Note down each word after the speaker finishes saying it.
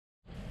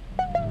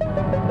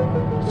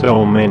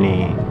So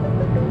many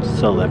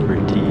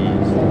celebrities.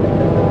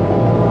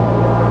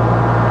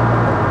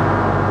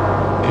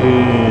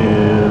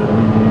 Kim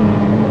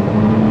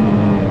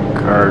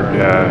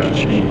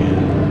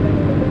Kardashian.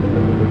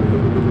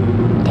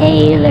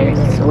 Taylor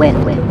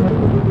Swift.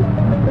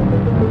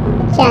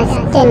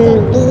 Justin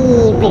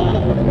Bieber.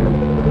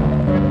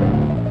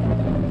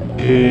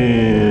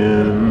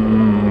 Kim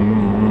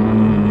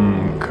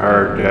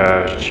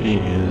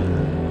Kardashian.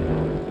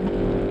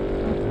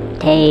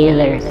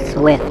 Taylor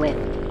Swift.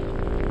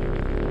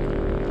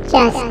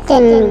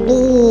 Justin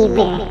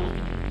Bieber.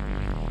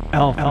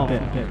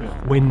 Alphabet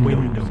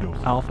window.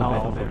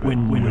 Alphabet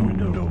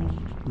window.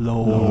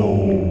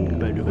 Lohbado.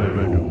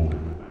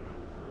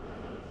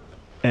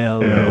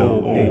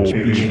 Lohbado.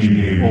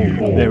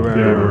 There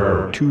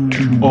are two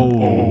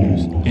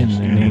O's in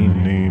the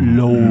name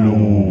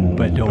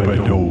Lohbado.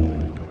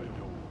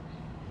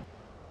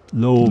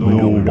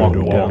 Lohbado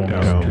walked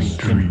down the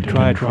street and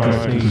tried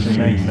to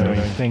say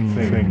nice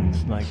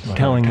things like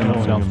telling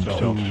himself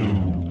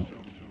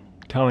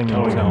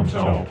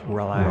to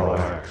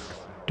relax.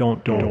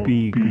 Don't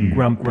be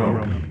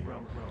grumpy.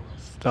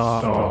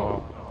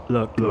 Stop,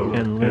 look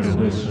and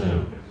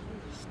listen.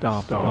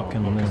 Stop, look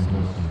and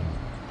listen.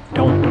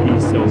 Don't be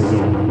so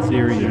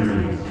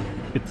serious.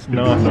 It's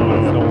not so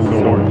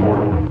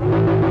important.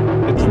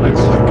 It's like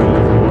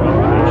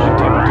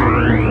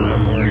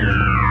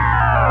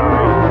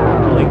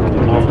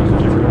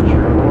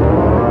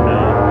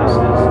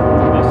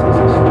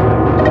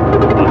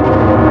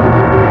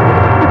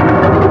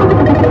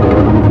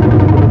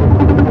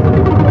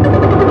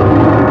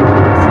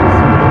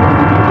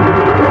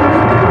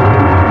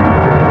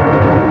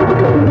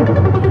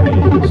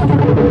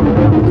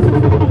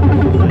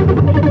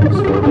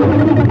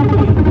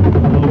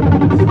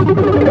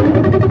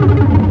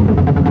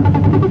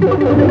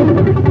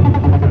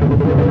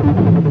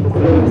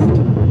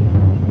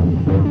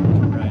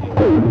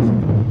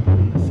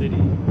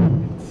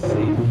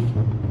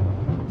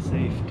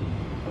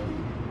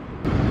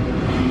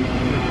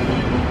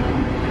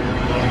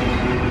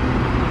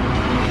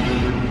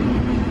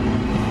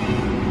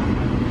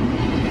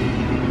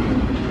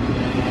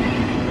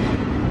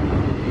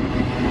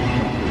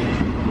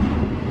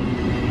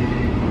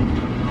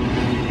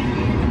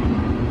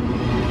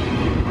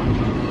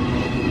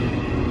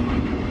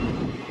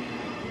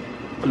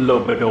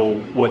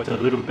Lohbado was a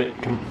little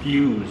bit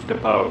confused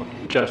about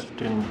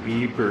Justin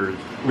Bieber's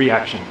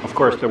reaction. Of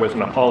course, there was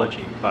an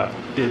apology, but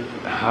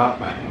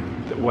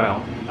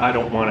well, I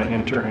don't want to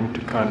enter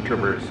into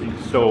controversy.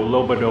 So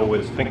Lohbado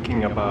was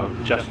thinking about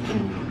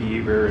Justin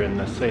Bieber and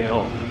the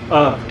sale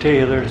of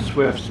Taylor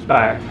Swift's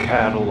back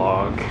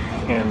catalog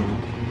and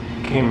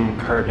Kim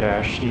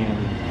Kardashian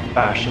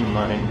fashion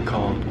line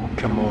called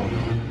Kimono.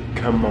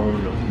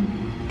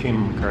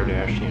 Kim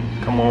Kardashian.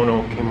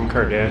 Kimono, Kim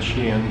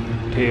Kardashian,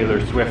 Taylor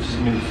Swift's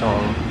new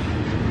song.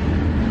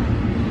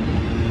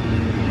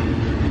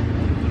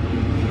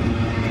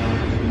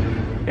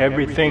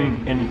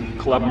 Everything in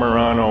Club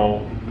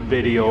Murano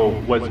video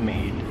was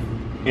made.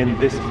 In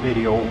this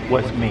video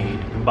was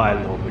made by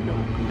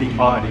Lohbado. The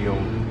audio,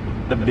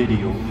 the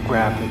video,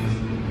 graphics,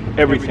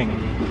 everything.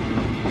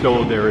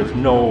 So there is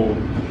no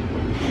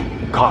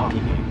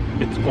copy.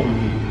 It's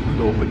only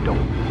Lohbado.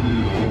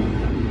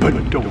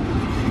 Lohbado.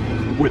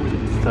 With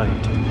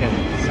sight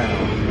and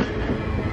sound.